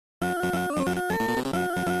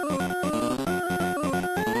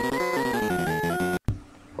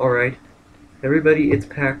Alright, everybody, it's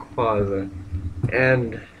Pac-Quaza,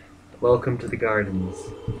 and welcome to the gardens,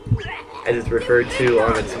 as it's referred to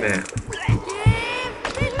on its map.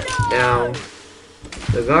 Now,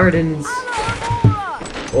 the gardens,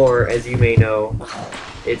 or as you may know,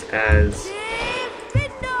 it's as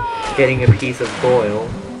getting a piece of Goyal.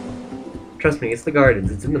 Trust me, it's the gardens,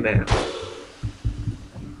 it's in the map.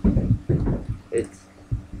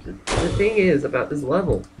 The thing is about this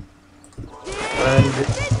level, and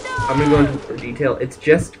I'm gonna go into more detail, it's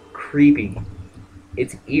just creepy.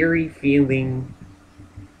 It's eerie feeling,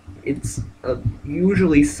 it's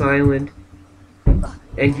usually silent,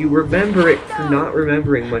 and you remember it for not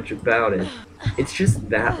remembering much about it. It's just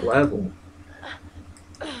that level.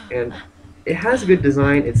 And it has good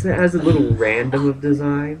design, it has a little random of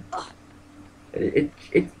design.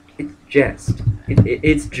 It's jest.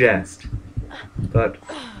 But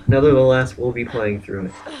nevertheless, we'll be playing through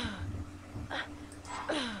it.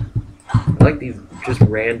 I like these just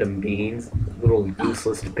random beans, a little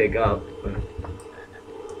useless to pick up. But...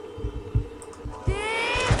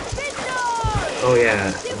 oh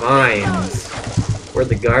yeah, vines. We're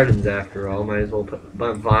the gardens after all, might as well put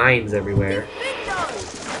vines everywhere.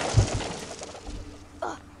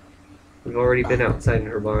 We've already been outside in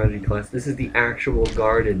herbology class. This is the actual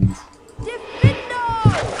gardens.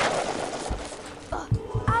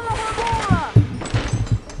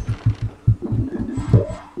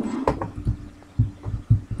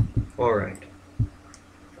 Alright.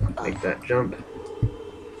 Make that jump.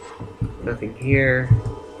 Nothing here.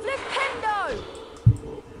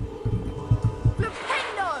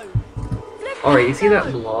 Alright, you see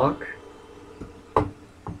that block?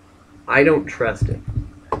 I don't trust it.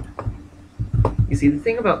 You see, the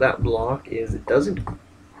thing about that block is it doesn't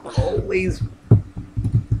always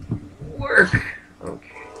work. Okay.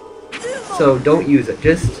 So don't use it.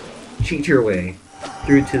 Just cheat your way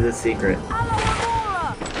through to the secret.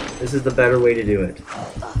 This is the better way to do it.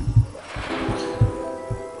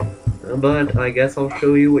 But I guess I'll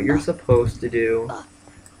show you what you're supposed to do.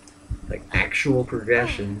 Like actual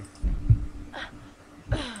progression.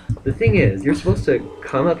 The thing is, you're supposed to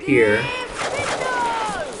come up here,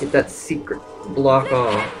 get that secret block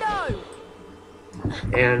off,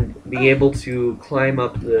 and be able to climb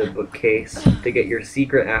up the bookcase to get your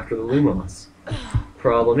secret after the Lumos.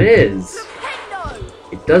 Problem is,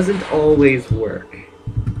 it doesn't always work.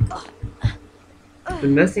 I've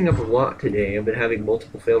been messing up a lot today. I've been having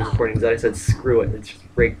multiple failed recordings. I said, screw it, let's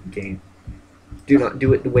just break the game. Do not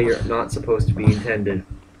do it the way you're not supposed to be intended.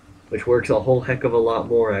 Which works a whole heck of a lot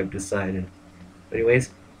more, I've decided. Anyways,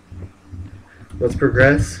 let's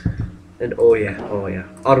progress. And oh yeah,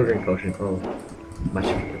 auto drink potion. Oh,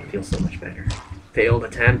 it feels so much better. Failed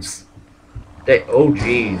attempts. Oh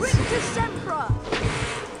jeez.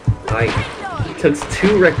 It took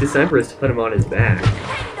 2 Recticemperas to put him on his back.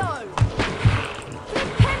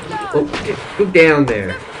 Oh, go down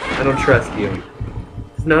there. I don't trust you.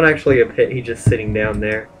 It's not actually a pit, he's just sitting down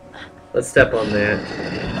there. Let's step on that.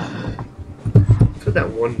 What's with that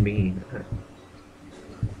one mean?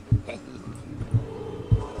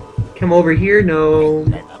 Come over here, no.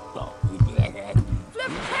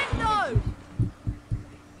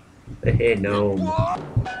 Hey, no.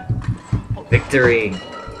 Victory.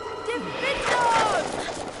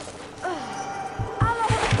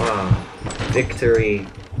 Ah, victory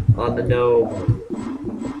on the gnome.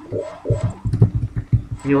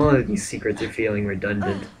 You know, all of these secrets are feeling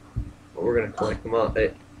redundant. But we're gonna collect them up.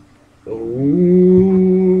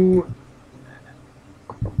 Ooh.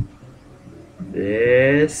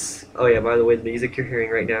 This. Oh yeah, by the way, the music you're hearing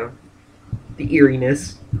right now, the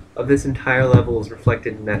eeriness of this entire level is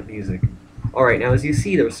reflected in that music. Alright, now as you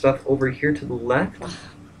see, there's stuff over here to the left,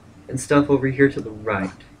 and stuff over here to the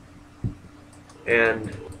right.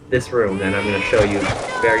 And this room, then, I'm going to show you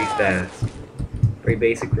very fast. Very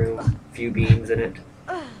basic room, few beans in it.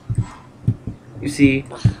 You see,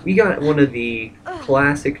 we got one of the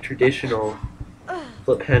classic traditional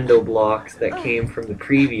flipendo blocks that came from the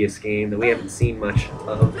previous game that we haven't seen much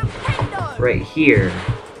of right here.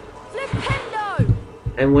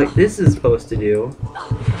 And what this is supposed to do,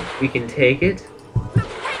 we can take it,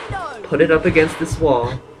 put it up against this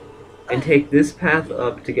wall, and take this path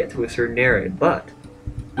up to get to a certain area. But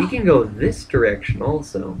we can go this direction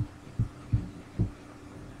also.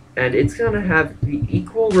 And it's going to have the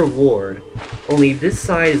equal reward, only this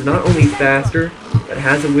side is not only faster, but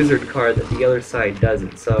has a wizard card that the other side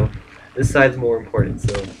doesn't, so this side's more important,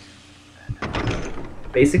 so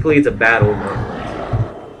basically it's a battle gauntlet.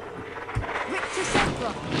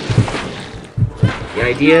 The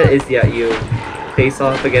idea is that you face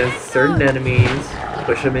off against certain enemies,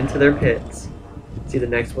 push them into their pits, See, the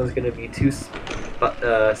next one's gonna be two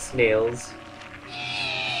snails.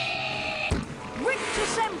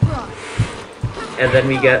 And then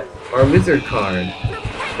we get our wizard card,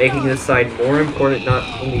 making this side more important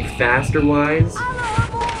not only faster-wise,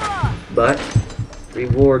 but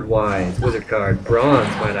reward-wise. Wizard card, bronze,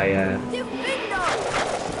 might I add.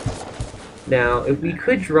 Now, if we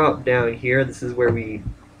could drop down here, this is where we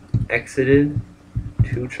exited.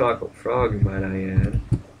 2 chocolate frogs, might I add.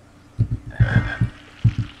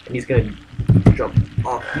 And he's gonna jump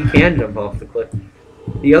off. He can jump off the cliff.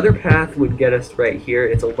 The other path would get us right here.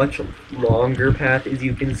 It's a much longer path, as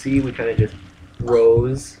you can see. We kind of just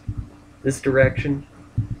rose this direction.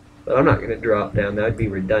 But I'm not going to drop down. That would be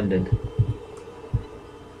redundant.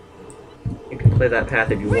 You can play that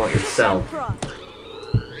path if you want yourself.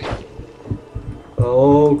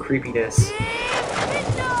 Oh, creepiness.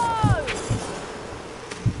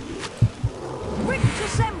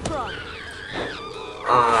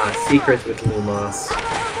 Ah, secrets with Lumos.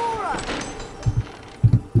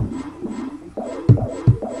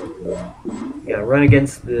 Yeah, run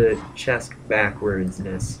against the chest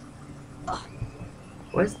backwardsness.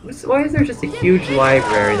 Why is there just a huge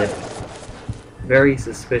library that's very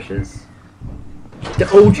suspicious?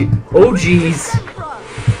 Oh jeez!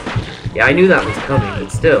 Yeah, I knew that was coming,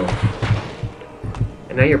 but still.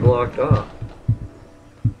 And now you're blocked off.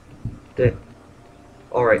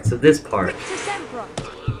 Alright, so this part.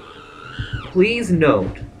 Please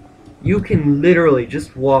note, you can literally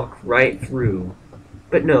just walk right through.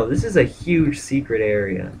 But no, this is a huge secret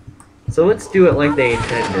area. So let's do it like they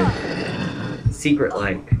intended.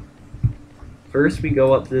 Secret-like. First we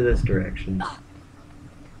go up to this direction.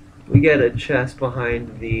 We get a chest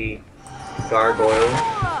behind the gargoyle.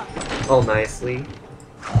 All nicely.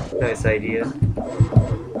 Nice idea.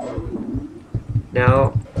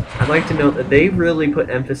 Now, I'd like to note that they really put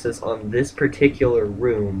emphasis on this particular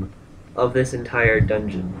room of this entire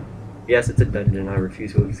dungeon. Yes, it's a dungeon. I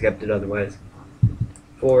refuse to accept it otherwise.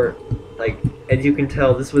 For, like, as you can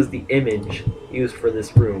tell, this was the image used for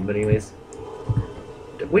this room. But anyways,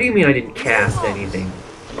 what do you mean I didn't cast anything?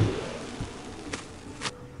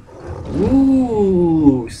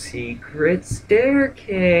 Ooh, secret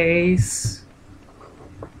staircase.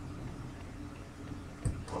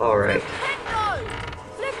 Alright.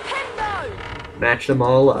 Match them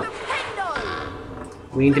all up.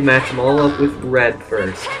 We need to match them all up with red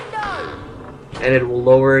first. And it will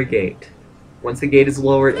lower a gate. Once the gate is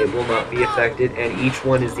lowered, it will not be affected, and each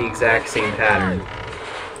one is the exact same pattern.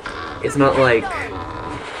 It's not like...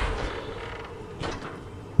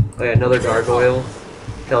 Oh yeah, another gargoyle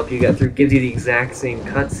to help you get through. Gives you the exact same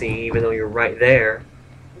cutscene, even though you're right there.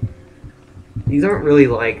 These aren't really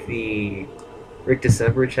like the Rick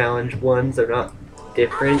December challenge ones. They're not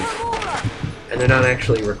different, and they're not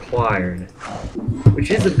actually required.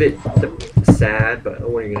 Which is a bit sad, but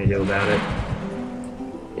what are you going to do about it?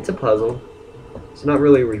 It's a puzzle. It's not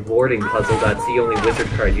really a rewarding puzzle. That's the only wizard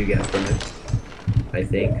card you get from it, I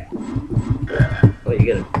think. Well, you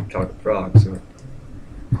get a chocolate frog, so...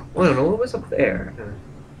 Well, I don't know, what was up there?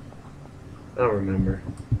 I don't remember.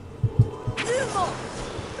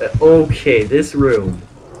 Okay, this room.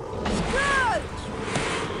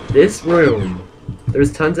 This room.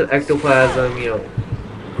 There's tons of ectoplasm, you know,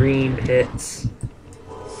 green pits.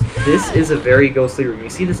 This is a very ghostly room. You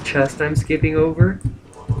see this chest I'm skipping over?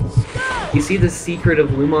 You see the secret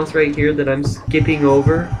of Lumos right here that I'm skipping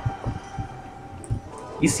over?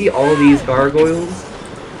 You see all these gargoyles?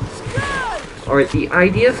 Alright, the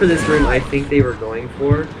idea for this room I think they were going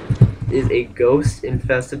for is a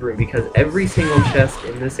ghost-infested room, because every single chest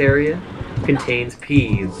in this area contains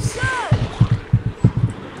Peeves.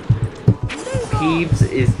 Peeves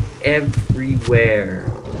is everywhere.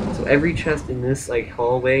 So every chest in this like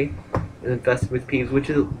hallway is infested with Peeves, which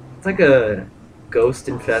is it's like a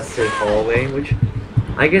ghost-infested hallway, which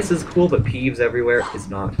I guess is cool, but Peeves everywhere is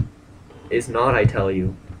not. Is not, I tell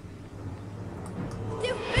you.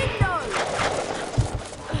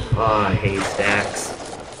 Ah, haystacks.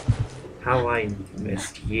 How I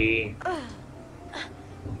missed ye.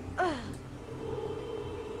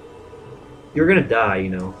 You're gonna die, you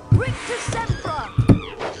know.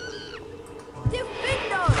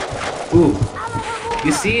 Ooh.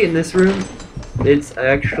 You see in this room, it's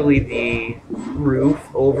actually the roof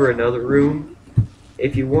over another room.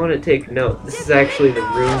 If you want to take note, this is actually the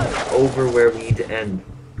room over where we need to end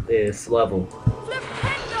this level.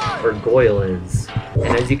 Where Goyal is.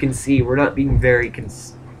 And as you can see, we're not being very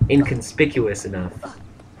inconspicuous enough.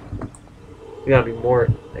 We gotta be more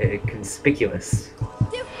conspicuous.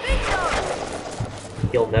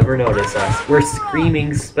 He'll never notice us. We're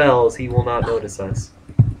screaming spells, he will not notice us.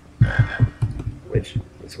 which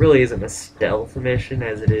this really isn't a stealth mission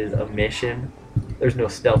as it is a mission. There's no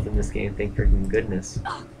stealth in this game, thank freaking goodness.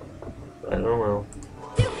 But oh well.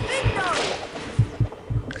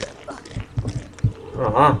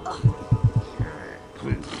 Uh-huh.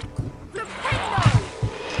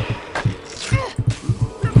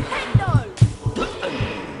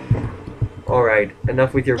 Alright,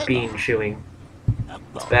 enough with your bean chewing.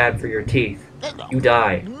 It's bad for your teeth. You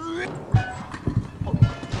die.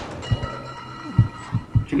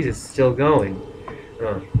 Jesus, still going.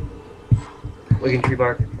 Wigan tree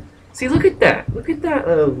bark. See, look at that. Look at that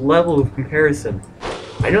level of comparison.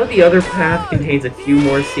 I know the other path contains a few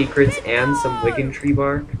more secrets and some Wigan tree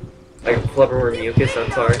bark. Like flubberworm mucus,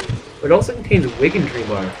 I'm sorry. But it also contains Wigan tree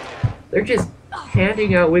bark. They're just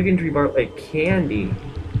handing out Wigan tree bark like candy.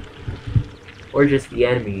 Or just the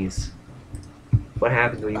enemies. What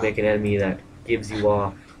happens when you make an enemy that gives you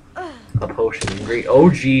off a potion and great? Oh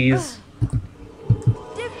jeez.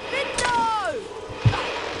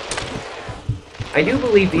 I do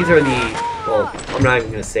believe these are the. Well, I'm not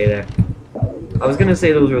even gonna say that. I was gonna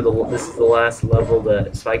say those are the. This is the last level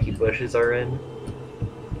that spiky bushes are in.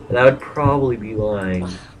 But that would probably be lying.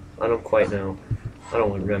 I don't quite know. I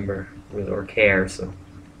don't remember or care. So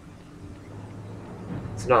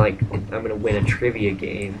it's not like I'm gonna win a trivia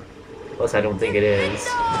game. Plus, I don't think it is.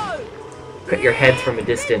 Cut your heads from a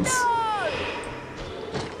distance.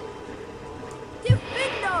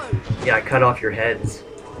 Yeah, I cut off your heads.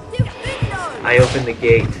 I open the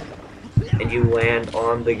gate, and you land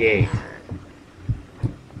on the gate.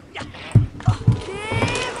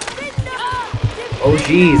 Oh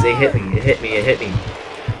jeez, it hit me, it hit me, it hit me.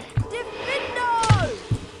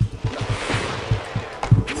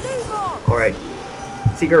 Alright,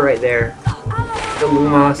 secret right there. The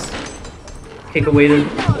Lumos, kick away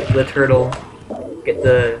the turtle, get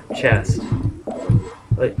the chest.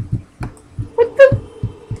 Like, what the?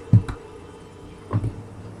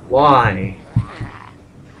 Why?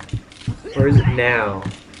 Where is it now?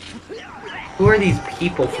 Who are these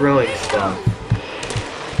people throwing stuff?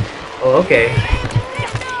 Oh, okay.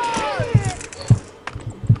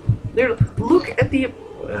 There. Look at the.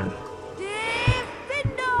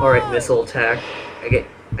 All right, missile attack.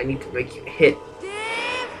 I need to make you hit.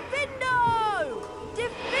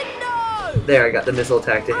 There, I got the missile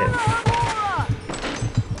attack to hit.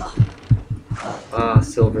 Ah,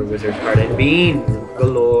 silver wizard card and beans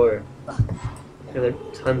galore. Yeah, there are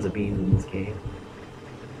tons of beans in this game.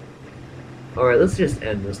 Alright, let's just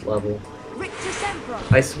end this level.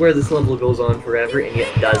 I swear this level goes on forever and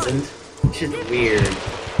yet doesn't. It's just weird.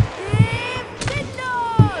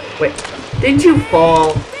 Wait, didn't you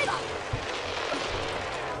fall?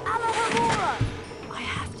 I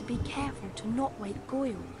have to be careful to not wake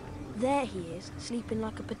Goyal. There he is, sleeping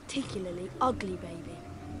like a particularly ugly baby.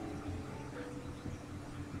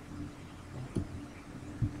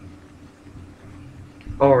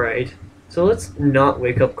 Alright, so let's not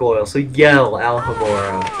wake up Goyal, so yell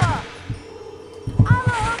Alhamora.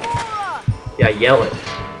 Yeah, yell it.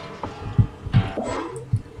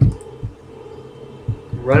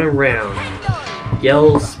 Run around.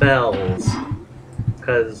 Yell spells.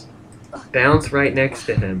 Cause bounce right next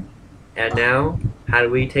to him. And now, how do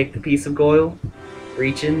we take the piece of Goyal?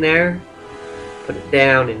 Reach in there, put it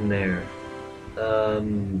down in there.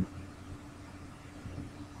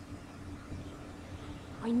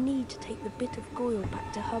 I need to take the bit of Goyal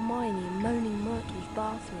back to Hermione in Moaning Myrtle's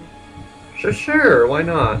bathroom. Sure, why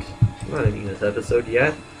not? I'm not ending this episode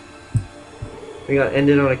yet. We got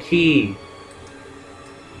ended on a key.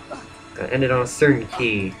 Got ended on a certain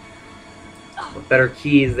key. What better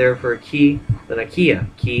key is there for a key than a Kia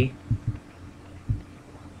key?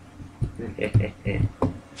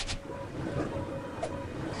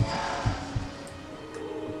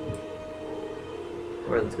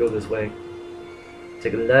 Alright, let's go this way.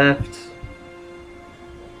 Take a left.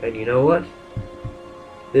 And you know what?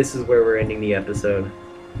 This is where we're ending the episode.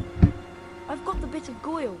 I've got the bit of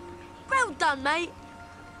Goyal. Well done, mate!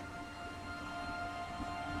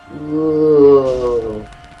 Whoa.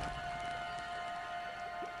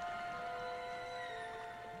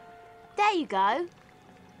 There you go.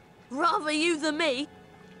 Rather you than me.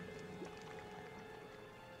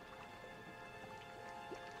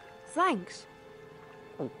 Thanks.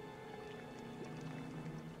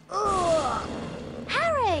 Ugh.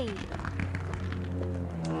 Harry!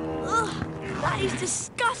 Ugh, that is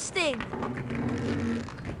disgusting!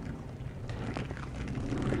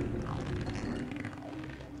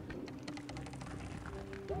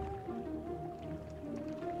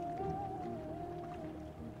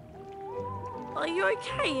 Are you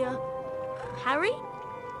okay, Harry?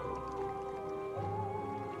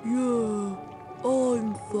 Yeah.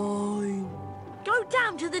 I'm fine. Go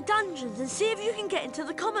down to the dungeons and see if you can get into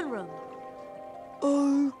the common room.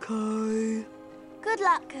 Okay. Good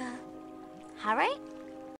luck, Harry.